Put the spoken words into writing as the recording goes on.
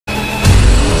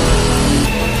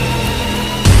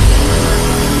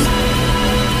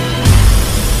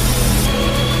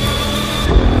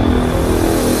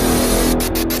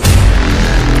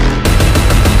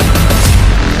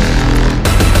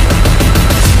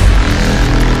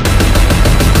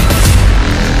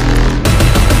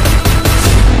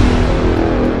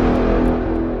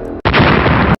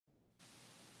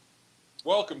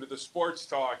Sports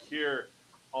Talk here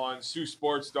on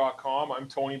SooSports.com. I'm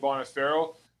Tony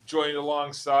Bonifero, joined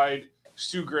alongside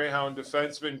Soo Greyhound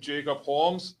defenseman Jacob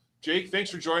Holmes. Jake,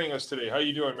 thanks for joining us today. How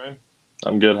you doing, man?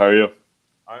 I'm good. How are you?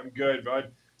 I'm good,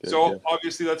 bud. Good.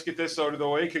 Obviously, let's get this out of the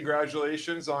way.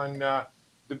 Congratulations on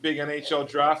the big NHL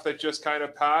draft that just kind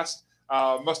of passed.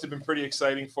 Must have been pretty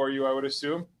exciting for you, I would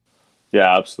assume.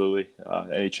 Yeah, absolutely.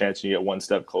 Any chance you get one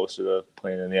step closer to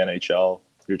playing in the NHL,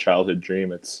 your childhood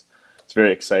dream, it's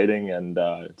very exciting, and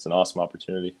it's an awesome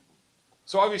opportunity.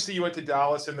 So obviously you went to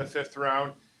Dallas in the 5th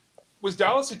round. Was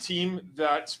Dallas a team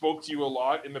that spoke to you a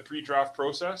lot in the pre-draft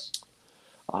process?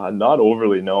 Not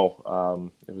overly, no.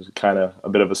 It was kind of a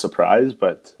bit of a surprise,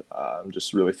 but I'm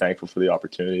just really thankful for the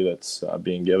opportunity that's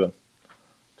being given.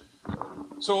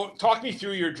 So talk me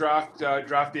through your draft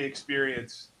day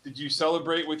experience. Did you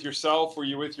celebrate with yourself? Were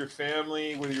you with your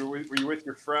family? Were you with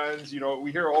your friends? You know,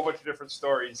 we hear a whole bunch of different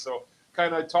stories. So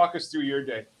kind of talk us through your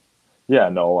day. Yeah,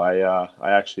 no, I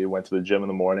actually went to the gym in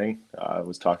the morning. I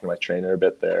was talking to my trainer a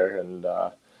bit there, and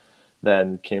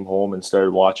then came home and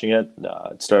started watching it.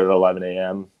 It started at 11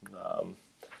 a.m.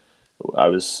 I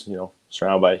was,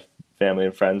 surrounded by family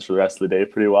and friends for the rest of the day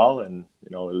pretty well, and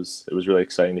it was really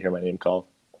exciting to hear my name called.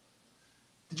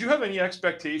 Did you have any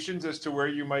expectations as to where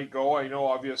you might go? I know,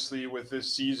 obviously, with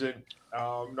this season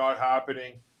not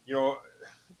happening,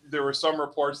 there were some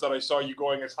reports that I saw you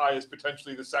going as high as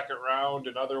potentially the 2nd round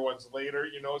and other ones later,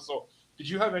 So did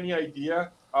you have any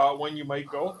idea when you might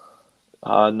go?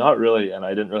 Not really, and I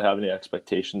didn't really have any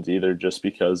expectations either, just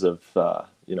because of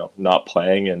not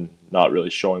playing and not really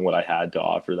showing what I had to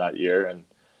offer that year, and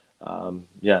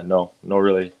no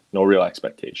real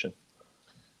expectation.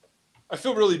 I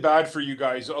feel really bad for you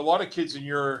guys. A lot of kids in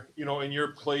your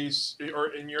place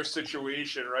or in your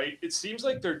situation, right? It seems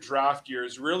like their draft year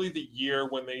is really the year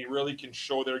when they really can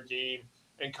show their game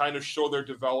and kind of show their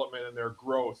development and their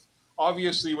growth.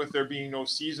 Obviously, with there being no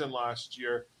season last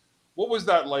year, what was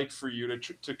that like for you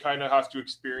to kind of have to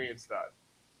experience that?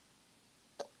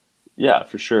 Yeah,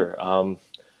 for sure.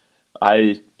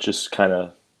 I just kind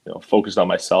of focused on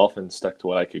myself and stuck to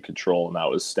what I could control, and that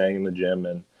was staying in the gym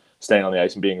and staying on the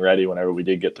ice and being ready whenever we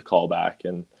did get the call back.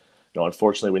 And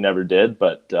unfortunately, we never did.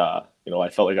 But I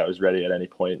felt like I was ready at any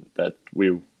point that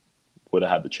we would have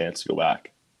had the chance to go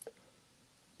back.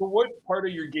 So, what part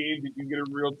of your game did you get a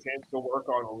real chance to work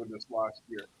on over this last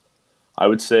year? I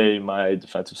would say my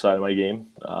defensive side of my game.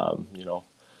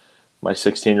 My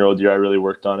 16-year-old year, I really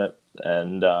worked on it,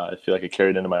 and I feel like it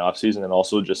carried into my off season. And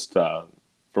also, just for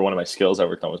one of my skills I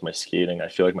worked on was my skating. I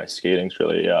feel like my skating's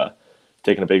really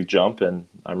taken a big jump, and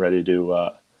I'm ready to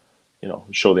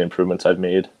show the improvements I've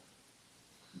made.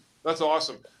 That's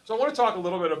awesome. So I want to talk a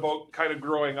little bit about kind of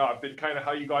growing up and kind of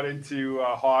how you got into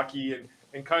hockey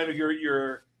and kind of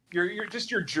your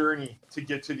just your journey to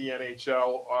get to the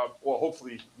NHL. Well,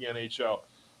 hopefully the NHL.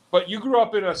 But you grew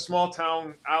up in a small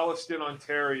town, Alliston,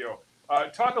 Ontario.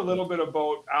 Talk a little bit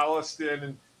about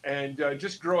Alliston and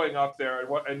just growing up there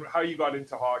and how you got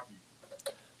into hockey.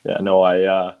 Yeah, no,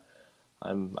 I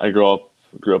grew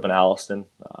up in Alliston.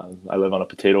 I live on a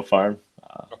potato farm.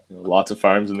 Lots of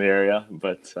farms in the area,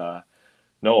 but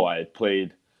no, I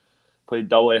played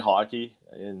AA hockey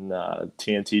in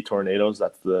TNT Tornadoes.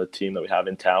 That's the team that we have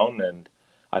in town, and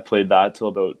I played that till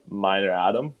about minor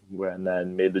Adam, and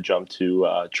then made the jump to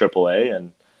AAA,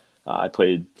 and I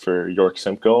played for York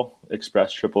Simcoe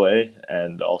Express AAA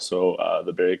and also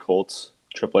the Barrie Colts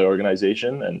AAA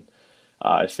organization, and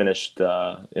I finished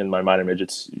in my minor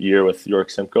midgets year with York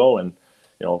Simcoe, and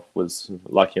was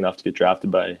lucky enough to get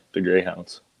drafted by the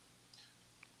Greyhounds.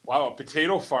 Wow, a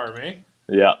potato farm, eh?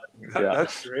 Yeah.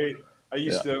 That's great. I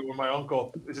used to, when my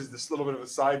uncle, this is this little bit of a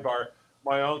sidebar,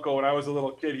 my uncle, when I was a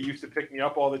little kid, he used to pick me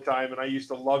up all the time, and I used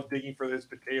to love digging for his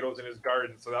potatoes in his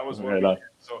garden. So that was what we did.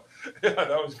 So yeah, that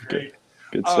was great.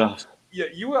 Good stuff. Yeah,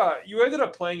 you ended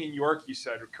up playing in York, you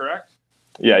said, correct?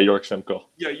 Yeah, York Simcoe.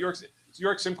 Yeah,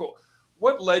 York Simcoe.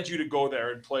 What led you to go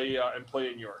there and play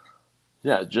in York?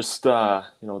 Yeah, just the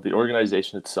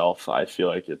organization itself. I feel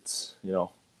like it's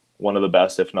one of the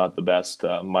best, if not the best,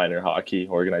 minor hockey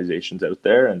organizations out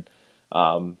there, and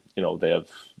they have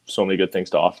so many good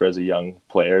things to offer as a young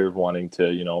player wanting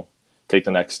to take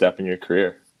the next step in your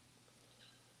career.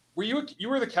 You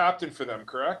were the captain for them,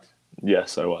 correct?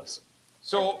 Yes, I was.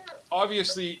 So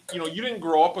obviously, you didn't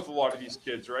grow up with a lot of these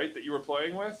kids, right, that you were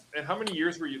playing with. And how many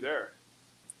years were you there?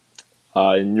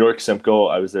 In York Simcoe,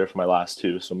 I was there for my last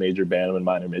two, so major bantam and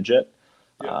minor midget.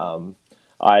 Yeah.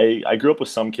 I grew up with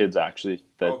some kids actually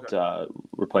that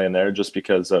were playing there just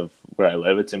because of where I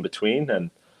live. It's in between, and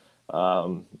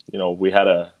we had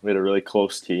a really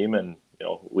close team, and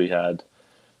we had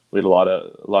a lot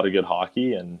of good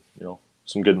hockey, and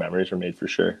some good memories were made for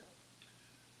sure.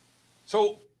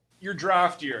 So your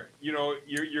draft year,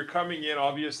 you're coming in.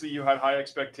 Obviously, you had high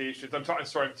expectations. I'm talking.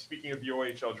 Sorry, I'm speaking of the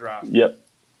OHL draft. Yep.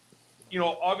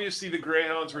 Obviously the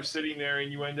Greyhounds were sitting there,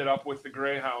 and you ended up with the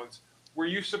Greyhounds. Were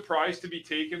you surprised to be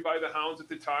taken by the Hounds at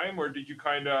the time, or did you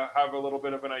kind of have a little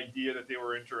bit of an idea that they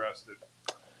were interested?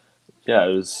 Yeah,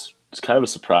 it's kind of a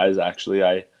surprise actually.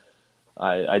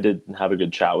 I did have a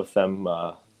good chat with them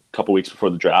a couple weeks before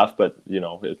the draft, but they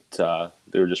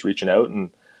were just reaching out, and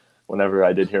whenever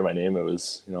I did hear my name, it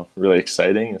was really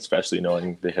exciting, especially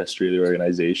knowing the history of the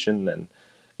organization and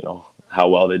how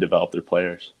well they develop their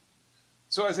players.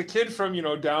 So as a kid from,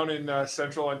 down in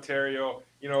central Ontario,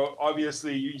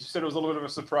 obviously you said it was a little bit of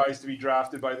a surprise to be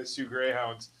drafted by the Soo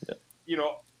Greyhounds. Yeah.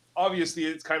 Obviously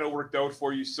it's kind of worked out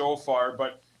for you so far,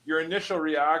 but your initial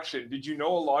reaction, did you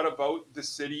know a lot about the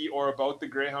city or about the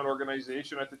Greyhound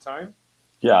organization at the time?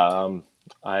 Yeah,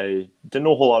 I didn't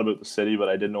know a whole lot about the city, but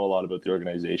I did know a lot about the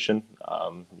organization.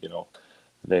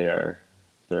 They're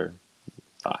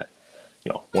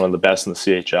one of the best in the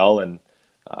CHL, and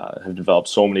have developed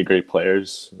so many great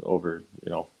players over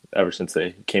ever since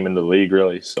they came into the league,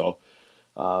 really. So,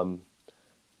 no,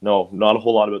 not a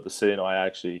whole lot about the city. No,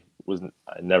 I'd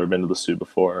never been to the Soo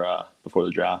before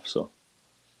the draft.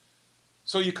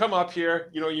 So you come up here,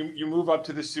 you move up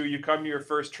to the Soo, you come to your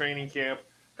first training camp.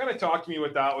 Kind of talk to me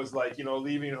what that was like,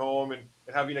 leaving home and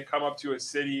having to come up to a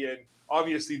city. And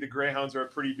obviously the Greyhounds are a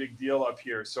pretty big deal up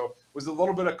here. So was it a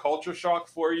little bit of culture shock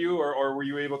for you, or were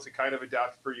you able to kind of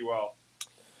adapt pretty well?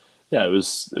 Yeah, it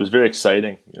was very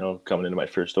exciting. Coming into my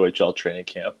first OHL training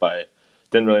camp, I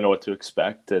didn't really know what to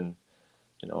expect, and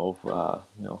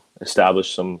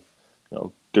established some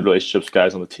good relationships with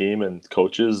guys on the team and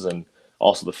coaches, and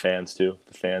also the fans too.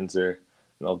 The fans are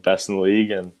the best in the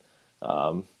league, and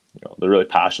they're really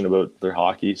passionate about their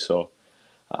hockey. So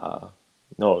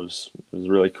no, it was a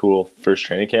really cool first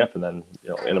training camp, and then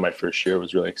into my first year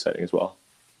was really exciting as well.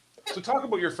 So talk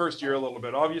about your first year a little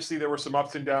bit. Obviously, there were some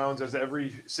ups and downs, as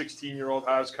every 16-year-old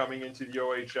has coming into the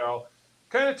OHL.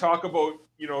 Kind of talk about,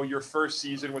 your first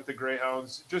season with the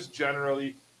Greyhounds, just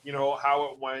generally,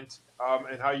 how it went,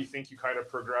 and how you think you kind of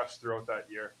progressed throughout that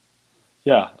year.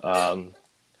 Yeah.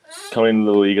 Coming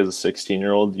into the league as a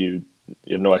 16-year-old, you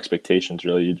have no expectations,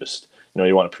 really. You just,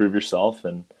 you want to prove yourself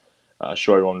and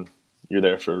show everyone you're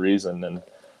there for a reason. And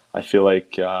I feel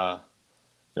like,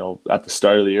 at the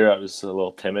start of the year, I was a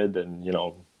little timid and,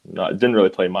 didn't really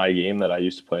play my game that I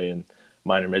used to play in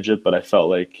minor midget, but I felt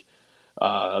like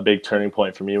a big turning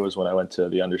point for me was when I went to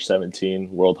the under-17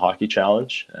 World Hockey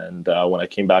Challenge. And when I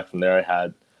came back from there, I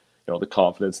had, the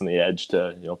confidence and the edge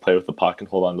to, play with the puck and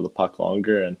hold on to the puck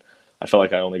longer. And I felt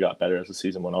like I only got better as the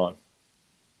season went on.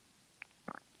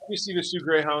 Obviously, the Soo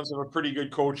Greyhounds have a pretty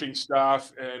good coaching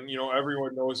staff, and,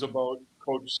 everyone knows about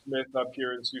Coach Smith up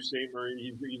here in Sault Ste.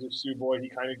 Marie. He's a Sioux boy. He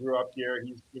kind of grew up here.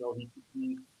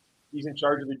 He's in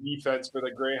charge of the defense for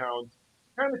the Greyhounds.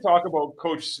 Kind of talk about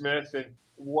Coach Smith and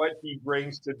what he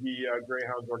brings to the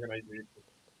Greyhounds organization.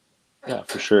 Yeah,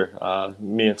 for sure.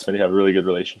 Me and Smitty have a really good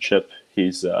relationship.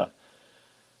 He's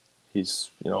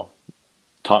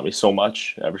taught me so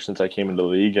much ever since I came into the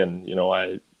league, and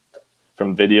I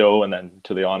from video and then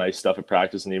to the on ice stuff at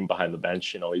practice and even behind the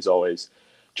bench, he's always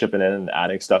chipping in and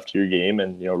adding stuff to your game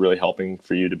and really helping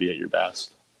for you to be at your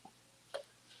best.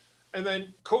 And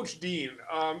then Coach Dean,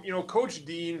 Coach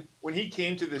Dean, when he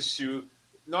came to the Soo,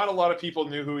 not a lot of people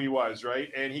knew who he was, right?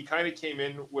 And he kind of came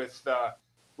in with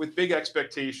big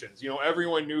expectations.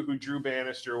 Everyone knew who Drew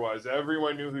Bannister was.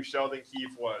 Everyone knew who Sheldon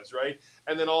Keefe was, right?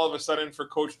 And then all of a sudden, for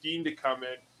Coach Dean to come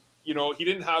in, he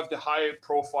didn't have the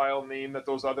high-profile name that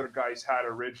those other guys had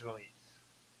originally.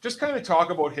 Just kind of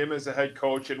talk about him as a head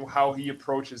coach and how he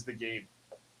approaches the game.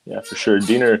 Yeah, for sure.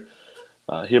 Diener,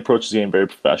 he approaches the game very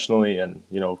professionally, and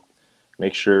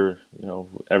make sure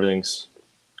everything's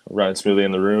running smoothly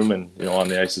in the room and on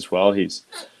the ice as well. He's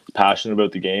passionate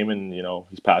about the game, and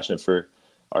he's passionate for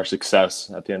our success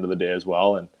at the end of the day as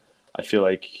well. And I feel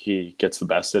like he gets the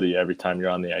best out of you every time you're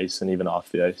on the ice and even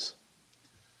off the ice.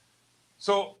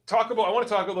 So I want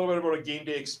to talk a little bit about a game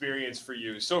day experience for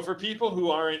you. So for people who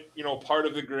aren't, part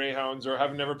of the Greyhounds or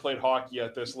have never played hockey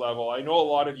at this level, I know a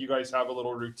lot of you guys have a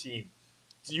little routine.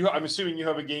 I'm assuming you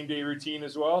have a game day routine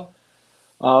as well?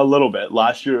 A little bit.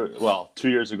 Last year, 2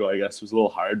 years ago, I guess, it was a little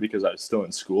hard because I was still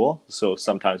in school. So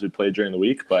sometimes we'd play during the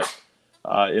week, but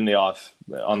on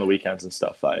the weekends and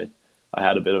stuff, I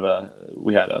had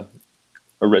we had a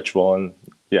ritual, and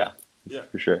yeah,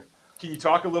 for sure. Can you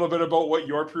talk a little bit about what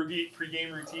your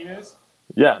pregame routine is?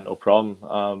 Yeah, no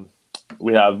problem.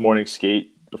 We have morning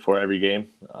skate before every game.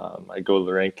 I go to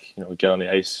the rink, get on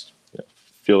the ice,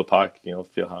 feel the puck,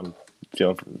 feel how I'm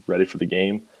feeling ready for the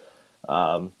game.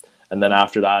 And then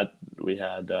after that, we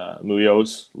had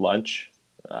Muyo's lunch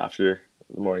after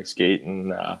the morning skate,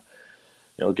 and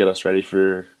get us ready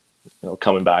for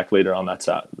coming back later on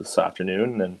this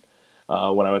afternoon. And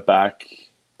when I went back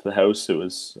to the house, it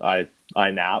was I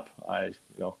nap. I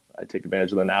take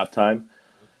advantage of the nap time,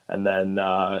 and then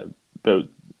about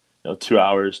 2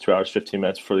 hours, 15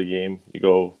 minutes before the game, you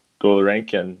go to the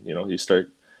rink, and you start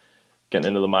getting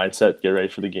into the mindset, get ready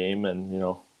for the game,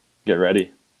 and get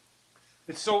ready.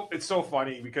 It's so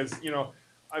funny because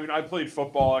I played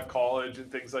football at college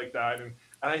and things like that, and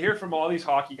I hear from all these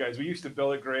hockey guys. We used to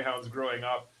bill at Greyhounds growing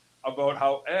up about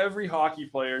how every hockey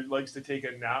player likes to take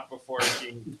a nap before a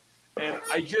game, and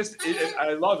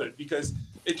I love it because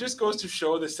it just goes to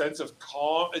show the sense of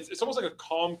calm. It's almost like a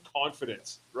calm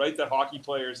confidence, right, that hockey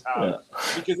players have. Yeah.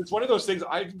 Because it's one of those things.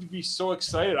 I'd be so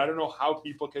excited. I don't know how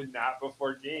people can nap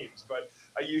before games, but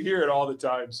you hear it all the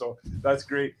time. So that's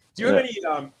great. Do you have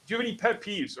any pet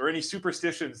peeves or any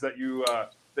superstitions that you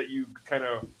kind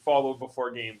of follow before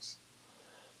games?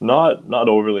 Not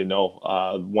overly, no.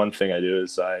 One thing I do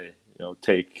is I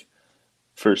take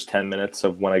first 10 minutes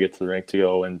of when I get to the rink to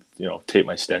go and tape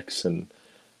my sticks and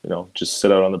just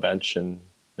sit out on the bench and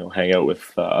hang out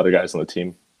with other guys on the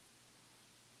team.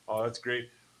 Oh, that's great.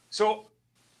 So,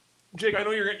 Jake, I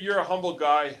know you're a humble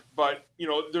guy, but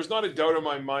there's not a doubt in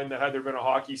my mind that had there been a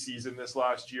hockey season this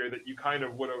last year that you kind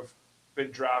of would have been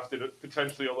drafted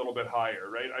potentially a little bit higher,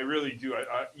 right? I really do.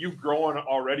 You've grown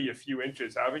already a few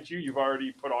inches, haven't you? You've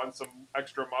already put on some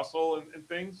extra muscle and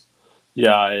things.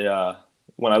 Yeah,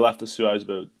 when I left the Soo, I was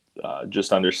about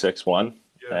just under 6'1",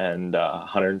 and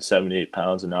 178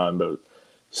 pounds, and now I'm about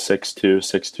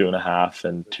 6'2", and a half,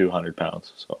 and 200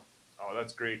 pounds. So. Oh,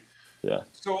 that's great. Yeah.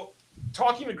 So,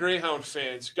 talking to Greyhound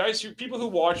fans, guys, people who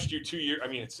watched you 2 years. I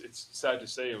mean, it's sad to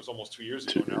say it was almost 2 years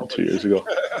ago now. 2 years ago.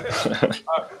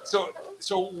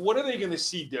 So what are they going to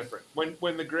see different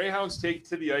when the Greyhounds take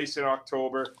to the ice in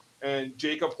October and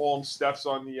Jacob Holmes steps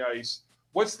on the ice?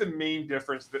 What's the main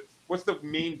difference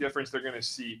they're going to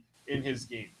see in his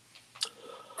game?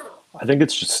 I think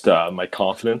it's just my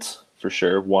confidence for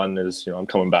sure. One is I'm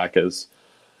coming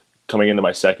into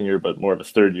my second year, but more of a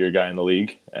third year guy in the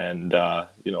league. And,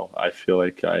 I feel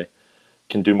like I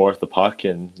can do more with the puck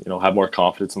and, have more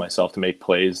confidence in myself to make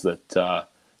plays that,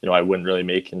 I wouldn't really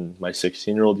make in my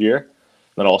 16-year-old year. And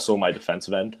then also my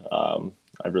defensive end.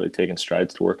 I've really taken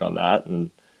strides to work on that.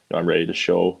 And I'm ready to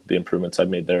show the improvements I've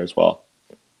made there as well.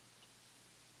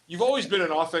 You've always been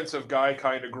an offensive guy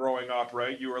kind of growing up,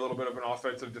 right? You were a little bit of an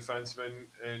offensive defenseman,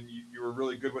 and you were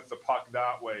really good with the puck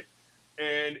that way.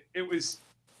 And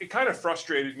it kind of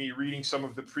frustrated me reading some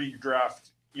of the pre-draft,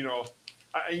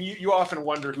 and you often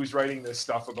wonder who's writing this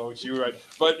stuff about you, right?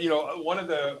 But one of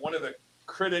the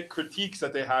critiques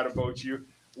that they had about you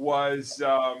was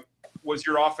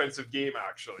your offensive game,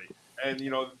 actually, and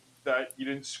that you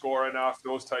didn't score enough,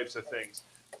 those types of things.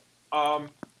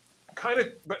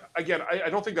 But again, I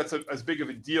don't think that's as big of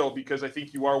a deal because I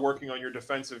think you are working on your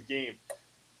defensive game.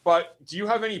 But do you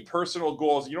have any personal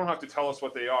goals? You don't have to tell us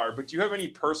what they are, but do you have any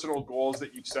personal goals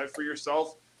that you've set for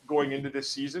yourself going into this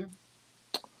season?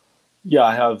 Yeah,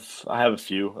 I have a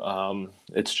few.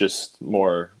 It's just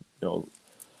more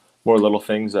little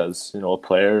things as a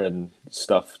player and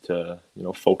stuff to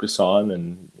focus on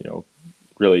and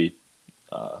really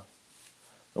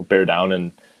bear down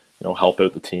and help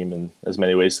out the team in as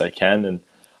many ways as I can. And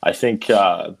I think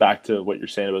back to what you're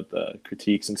saying about the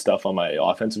critiques and stuff on my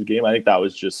offensive game, I think that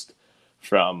was just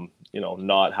from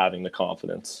not having the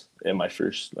confidence in my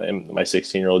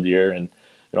 16-year-old year, and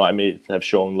I may have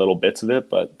shown little bits of it,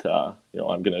 but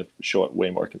I'm going to show it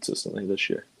way more consistently this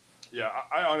year. Yeah,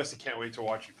 I honestly can't wait to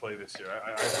watch you play this year.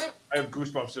 I have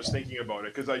goosebumps just thinking about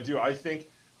it because I do. I think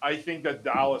that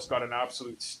Dallas got an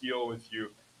absolute steal with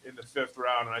you in the 5th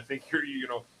round, and I think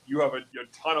you have a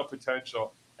ton of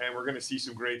potential. And we're going to see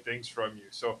some great things from you.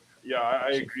 So, yeah, I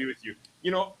agree with you.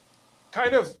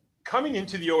 Kind of coming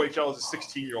into the OHL as a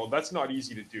 16-year-old, that's not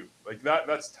easy to do. Like,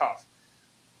 that's tough.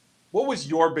 What was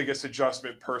your biggest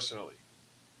adjustment personally?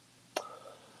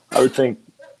 I would think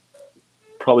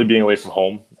probably being away from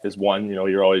home is one.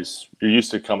 You're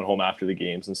used to coming home after the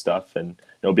games and stuff and,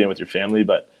 being with your family.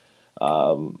 But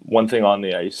one thing on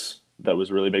the ice that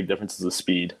was a really big difference is the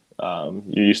speed.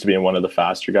 You're used to being one of the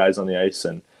faster guys on the ice,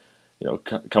 and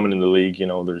coming into the league,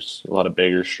 there's a lot of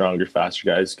bigger, stronger, faster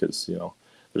guys because,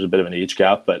 there's a bit of an age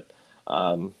gap. But,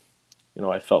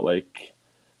 I felt like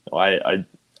I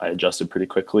adjusted pretty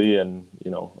quickly and,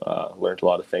 learned a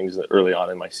lot of things early on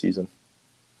in my season.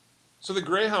 So the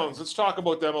Greyhounds, let's talk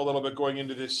about them a little bit going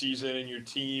into this season and your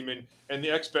team and the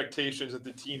expectations that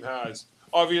the team has.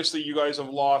 obviously you guys have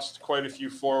lost quite a few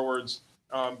forwards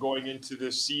going into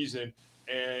this season,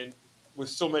 and with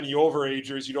so many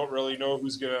overagers, you don't really know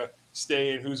who's going to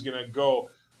stay and who's going to go.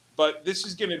 But this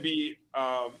is going to be,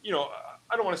 I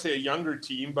don't want to say a younger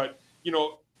team, but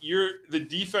you're the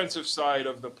defensive side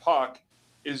of the puck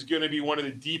is going to be one of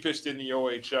the deepest in the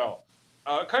OHL.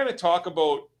 Kind of talk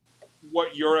about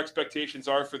what your expectations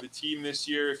are for the team this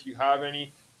year, if you have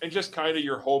any, and just kind of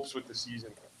your hopes with the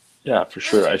season. Yeah, for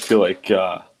sure. I feel like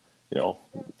I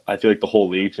feel like the whole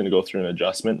league's going to go through an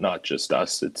adjustment, not just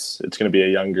us. It's going to be a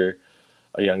younger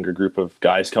group of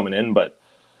guys coming in, but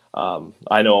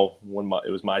I know when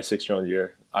it was my 6-year-old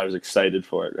year, I was excited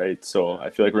for it, right? So I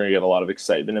feel like we're going to get a lot of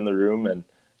excitement in the room and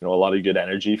a lot of good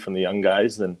energy from the young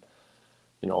guys. And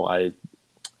I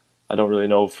don't really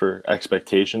know for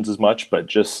expectations as much, but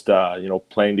just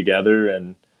playing together,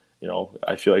 and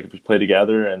I feel like if we play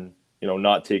together and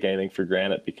not take anything for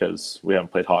granted because we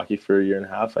haven't played hockey for a year and a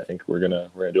half, I think we're gonna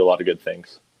do a lot of good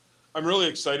things. I'm really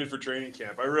excited for training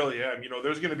camp. I really am.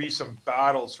 There's going to be some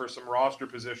battles for some roster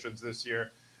positions this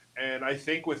year, and I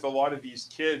think with a lot of these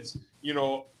kids,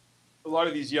 a lot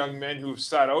of these young men who've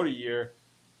sat out a year,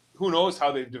 who knows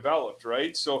how they've developed,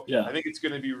 right? So yeah. I think it's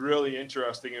going to be really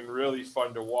interesting and really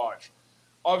fun to watch.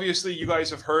 Obviously, you guys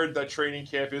have heard that training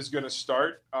camp is going to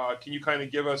start. Can you kind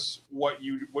of give us what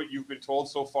you've been told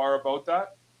so far about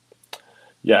that?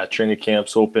 Yeah, training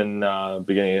camp's open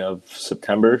beginning of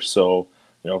September. So,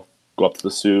 go up to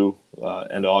the Soo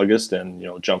end of August and,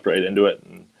 jump right into it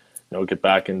and, get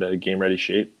back into game-ready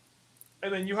shape.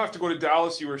 And then you have to go to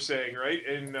Dallas, you were saying, right,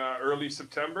 in early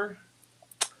September?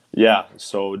 Yeah,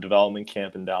 so development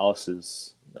camp in Dallas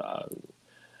is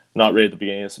not right at the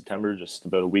beginning of September, just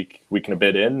about a week and a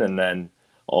bit in. And then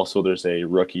also there's a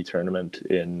rookie tournament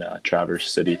in Traverse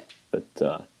City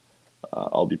that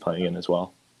I'll be playing in as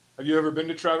well. Have you ever been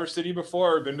to Traverse City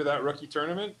before or been to that rookie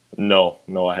tournament? No,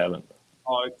 I haven't.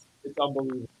 Oh, it's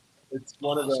unbelievable. It's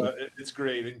one awesome. It's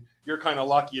great. And you're kind of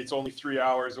lucky. It's only 3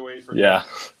 hours away from you.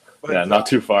 But, not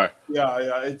too far. Yeah.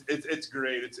 It's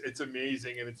great. It's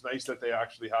amazing. And it's nice that they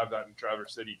actually have that in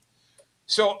Traverse City.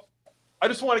 So I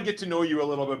just want to get to know you a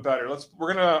little bit better.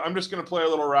 I'm just gonna play a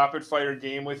little rapid fire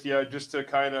game with you, just to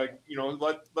kind of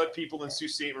let people in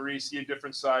Sault Ste. Marie see a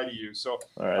different side of you. So,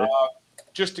 all right.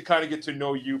 Just to kind of get to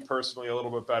know you personally a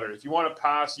little bit better. If you want to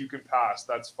pass, you can pass.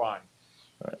 That's fine.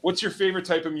 Right. What's your favorite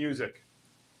type of music?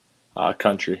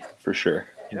 Country for sure.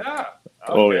 Yeah. Okay.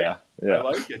 Oh yeah. I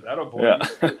like it. That'll boy.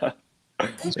 Yeah.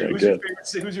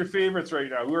 Who's your favorites right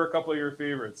now? Who are a couple of your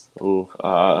favorites? Ooh,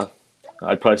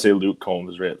 I'd probably say Luke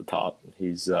Combs is right at the top.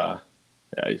 He's that's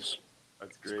great.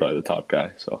 He's probably the top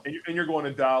guy. So and you're going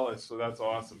to Dallas, so that's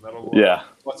awesome. That'll work. Yeah.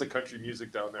 Lots of country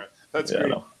music down there. That's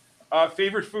great.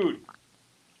 Favorite food?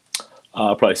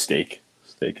 Probably steak.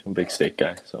 I'm a big steak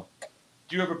guy. So.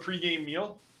 Do you have a pregame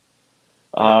meal?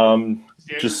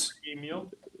 Just pregame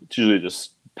meal. It's usually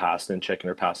just pasta and chicken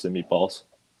or pasta and meatballs.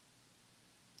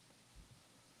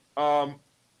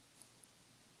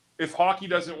 If hockey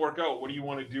doesn't work out, what do you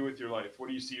want to do with your life? Where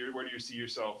do you see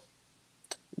yourself?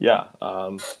 Yeah,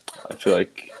 I feel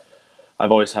like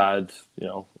I've always had,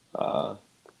 an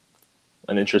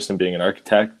interest in being an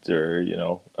architect or,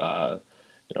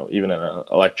 even an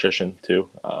electrician too.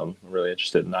 I'm really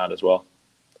interested in that as well.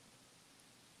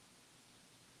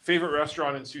 Favorite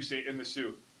restaurant in the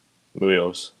Soo?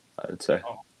 Muio's, I would say.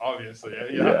 Oh, obviously,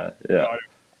 yeah.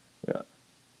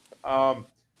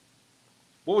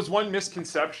 What was one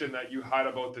misconception that you had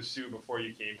about the Soo before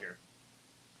you came here?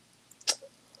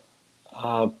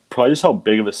 Probably just how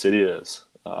big of a city it is.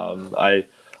 I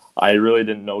really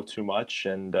didn't know too much,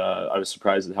 and I was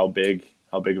surprised at how big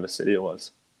of a city it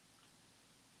was.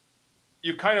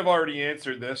 You kind of already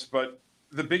answered this, but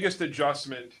the biggest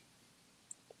adjustment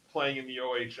playing in the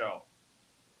OHL?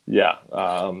 Yeah,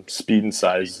 speed and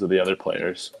size of the other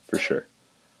players, for sure.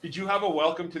 Did you have a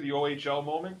welcome to the OHL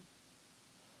moment?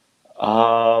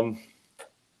 I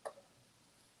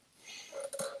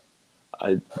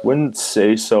wouldn't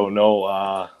say so.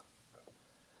 No.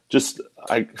 Just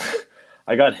I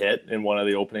got hit in one of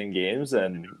the opening games,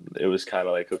 and it was kind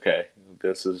of like, okay,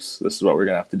 this is what we're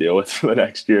gonna have to deal with for the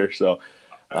next year. So,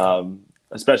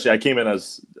 especially I came in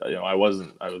as I was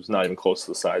not even close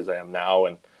to the size I am now,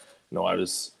 and I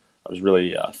was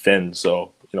really thin.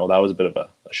 So that was a bit of a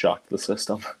shock to the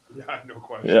system. Yeah, no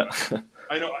question. Yeah.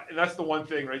 I know, and that's the one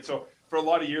thing, right? So for a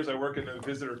lot of years, I work in the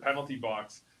visitor penalty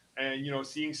box, and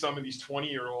seeing some of these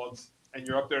 20-year-olds, and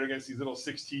you're up there against these little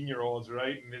 16-year-olds,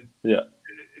 right? And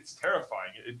it's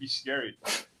terrifying. It'd be scary.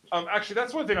 Actually,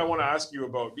 that's one thing I want to ask you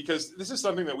about, because this is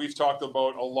something that we've talked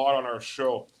about a lot on our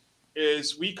show.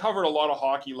 Is we covered a lot of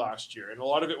hockey last year, and a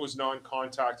lot of it was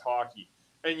non-contact hockey.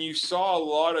 and you saw a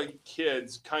lot of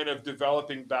kids kind of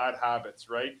developing bad habits,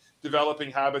 right?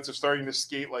 Developing habits of starting to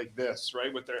skate like this,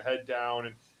 right, with their head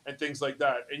down and things like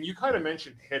that. And you kind of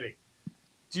mentioned hitting.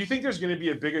 Do you think there's going to be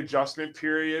a big adjustment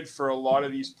period for a lot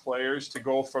of these players to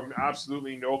go from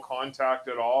absolutely no contact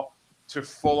at all to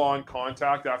full on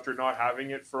contact after not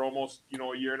having it for almost,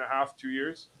 a year and a half, 2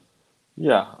 years?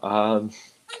 Yeah,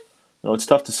 it's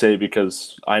tough to say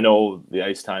because I know the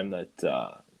ice time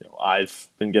that I've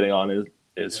been getting on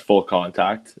is full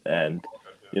contact, and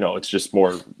it's just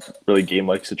more really game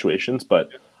like situations. But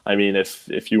I mean,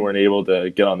 if you weren't able to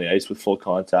get on the ice with full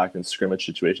contact in scrimmage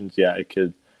situations, yeah, it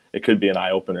could be an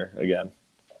eye opener again.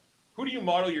 Who do you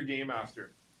model your game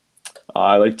after?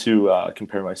 I like to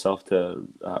compare myself to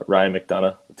Ryan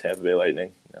McDonough, the Tampa Bay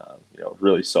Lightning.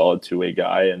 Really solid two-way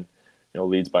guy, and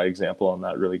leads by example on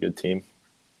that really good team.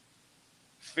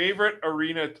 Favorite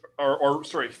arena or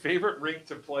favorite rink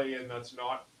to play in that's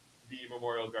not the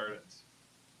Memorial Gardens?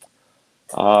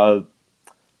 I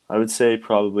would say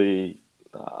probably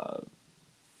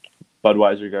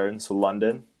Budweiser Gardens, so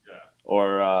London,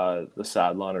 or the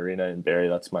Sadlon Arena in Barrie.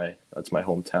 That's my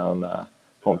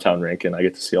hometown rink, and I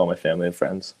get to see all my family and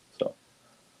friends. So,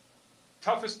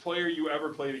 toughest player you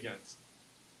ever played against?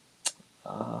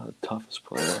 Toughest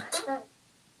player.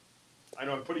 I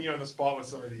know I'm putting you on the spot with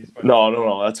some of these. But...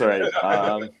 No, that's all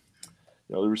right.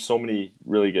 There were so many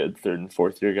really good third and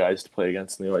fourth year guys to play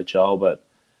against in the OHL, but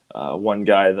one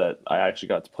guy that I actually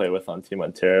got to play with on Team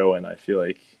Ontario, and I feel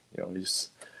like he's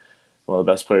one of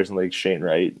the best players in the league, Shane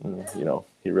Wright, and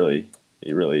he really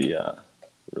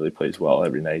plays well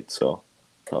every night. So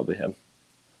probably him.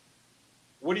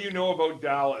 What do you know about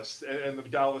Dallas and the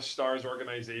Dallas Stars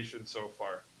organization so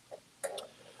far?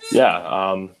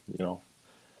 Yeah,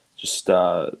 just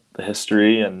the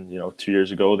history, and 2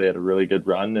 years ago they had a really good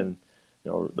run, and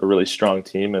a really strong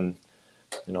team, and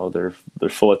they're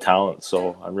full of talent.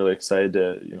 So I'm really excited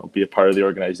to be a part of the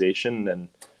organization and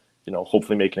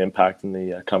hopefully make an impact in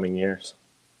the coming years.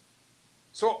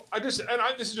 So this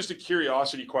is just a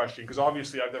curiosity question, because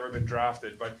obviously I've never been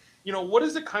drafted, but what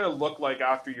does it kind of look like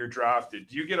after you're drafted?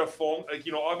 Do you get a phone,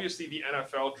 obviously the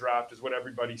NFL draft is what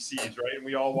everybody sees, right? And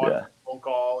we all watch the phone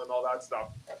call and all that stuff.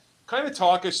 Kind of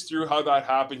talk us through how that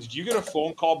happens. Do you get a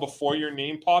phone call before your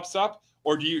name pops up,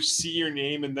 or do you see your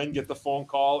name and then get the phone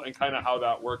call, and kind of how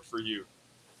that worked for you?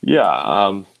 Yeah,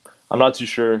 I'm not too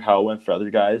sure how it went for other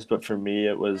guys, but for me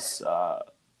it was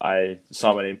I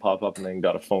saw my name pop up and then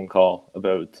got a phone call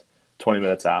about 20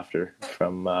 minutes after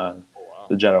from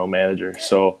the general manager.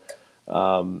 So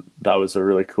that was a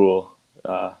really cool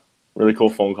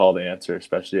phone call to answer,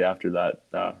 especially after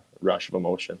that rush of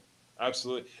emotion.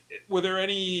 Absolutely. Was there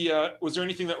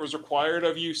anything that was required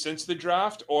of you since the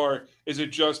draft, or is it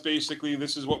just basically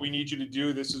this is what we need you to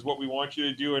do, this is what we want you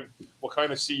to do, and we'll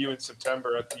kind of see you in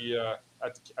September at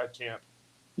camp?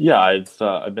 Yeah,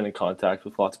 I've been in contact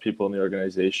with lots of people in the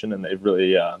organization, and they've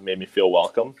really made me feel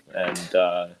welcome.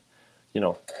 And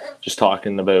just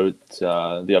talking about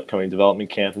the upcoming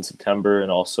development camp in September, and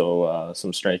also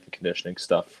some strength and conditioning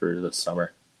stuff for this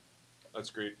summer. That's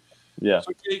great. Yeah.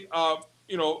 So, Jake,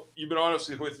 you've been on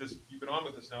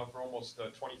with us now for almost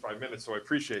 25 minutes, so I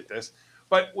appreciate this.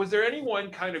 But was there anyone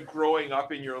kind of growing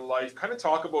up in your life, kind of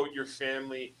talk about your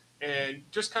family and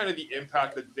just kind of the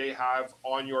impact that they have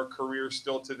on your career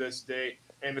still to this day,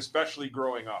 and especially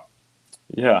growing up?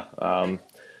 Yeah. I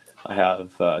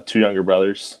have 2 younger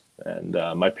brothers, and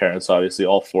my parents, obviously,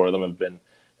 all 4 of them have been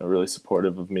really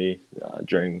supportive of me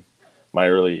during my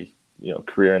early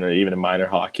career, and even in minor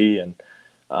hockey. And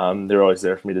they're always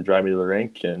there for me to drive me to the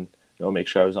rink and make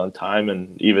sure I was on time.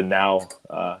 And even now,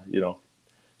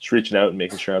 just reaching out and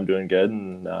making sure I'm doing good,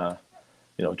 and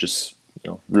just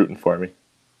rooting for me.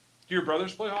 Do your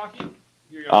brothers play hockey?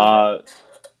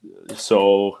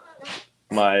 So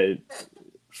my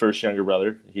first younger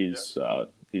brother, he's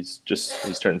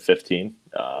turned 15,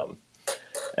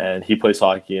 and he plays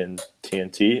hockey in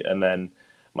TNT. And then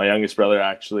my youngest brother,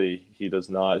 actually, he does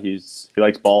not. He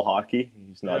likes ball hockey.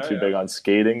 He's not too big on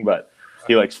skating, but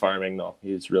he likes farming though.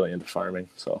 He's really into farming.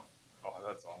 So. Oh,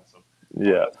 that's awesome.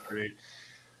 Yeah. Oh, that's great.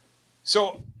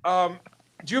 So, do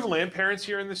you have land parents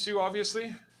here in the Soo,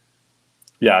 obviously?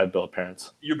 Yeah, I have billet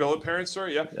parents. Your billet parents,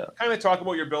 sorry, yeah. Kind of talk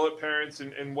about your billet parents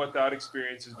and what that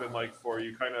experience has been like for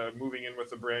you, kind of moving in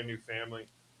with a brand new family.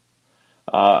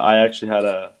 I actually had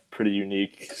a pretty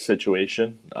unique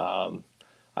situation.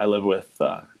 I live with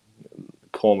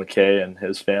Cole McKay and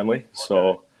his family,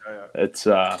 so it's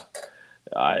I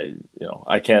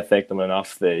can't thank them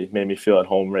enough. They made me feel at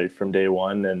home right from day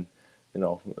one, and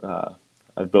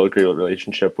I've built a great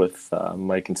relationship with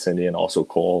Mike and Cindy, and also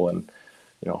Cole, and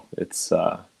it's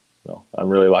I'm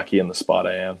really lucky in the spot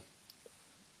I am.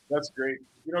 That's great.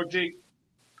 Jake,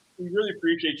 we really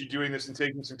appreciate you doing this and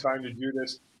taking some time to do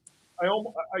this. I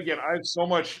have so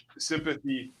much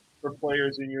sympathy for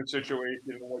players in your situation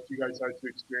and what you guys had to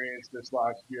experience this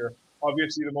last year.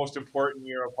 Obviously, the most important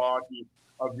year of hockey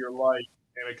of your life,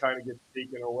 and it kind of gets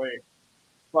taken away.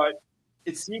 But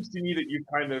it seems to me that you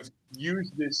kind of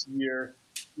used this year,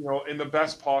 in the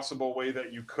best possible way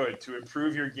that you could to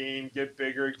improve your game, get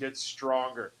bigger, get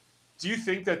stronger. Do you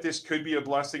think that this could be a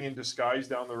blessing in disguise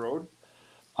down the road?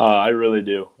 I really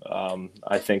do.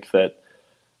 I think that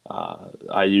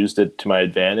I used it to my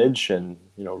advantage, and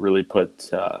really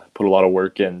put a lot of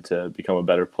work in to become a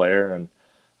better player. And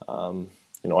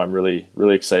I'm really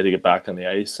excited to get back on the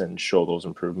ice and show those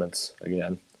improvements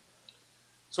again.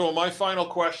 So my final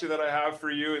question that I have for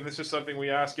you, and this is something we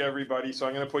ask everybody, so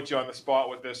I'm going to put you on the spot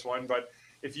with this one. But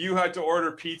if you had to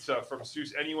order pizza from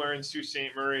anywhere in Sault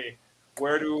Ste. Marie,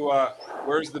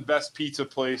 where's the best pizza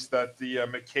place that the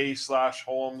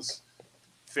McKay/Holmes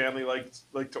family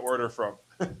like to order from?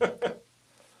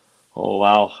 Oh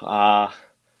wow!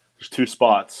 There's two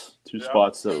spots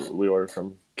that we order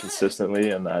from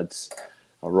consistently, and that's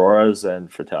Aurora's and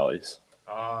Fratelli's.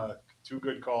 Two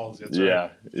good calls. That's yeah,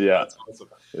 right. yeah, That's awesome.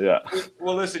 yeah.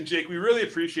 Well, listen, Jake, we really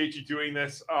appreciate you doing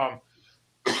this.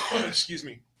 Excuse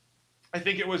me. I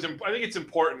think it's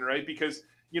important, right? Because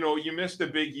you missed a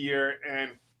big year,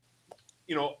 and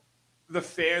the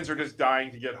fans are just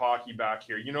dying to get hockey back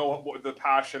here. The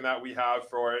passion that we have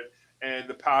for it, and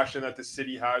the passion that the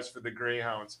city has for the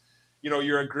Greyhounds.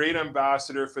 You're a great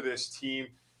ambassador for this team.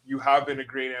 You have been a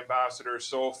great ambassador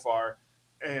so far,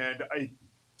 and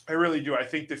I really do. I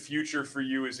think the future for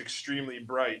you is extremely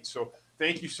bright. So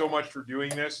thank you so much for doing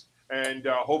this, and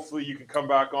hopefully you can come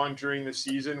back on during the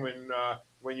season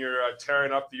when you're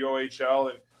tearing up the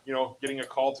OHL and getting a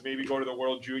call to maybe go to the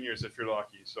World Juniors if you're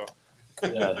lucky. So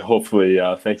yeah, hopefully.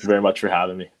 Thank you very much for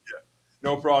having me. Yeah,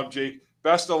 no problem, Jake.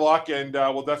 Best of luck, and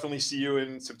we'll definitely see you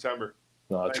in September.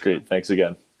 No, that's great. Thanks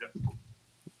again. Yeah.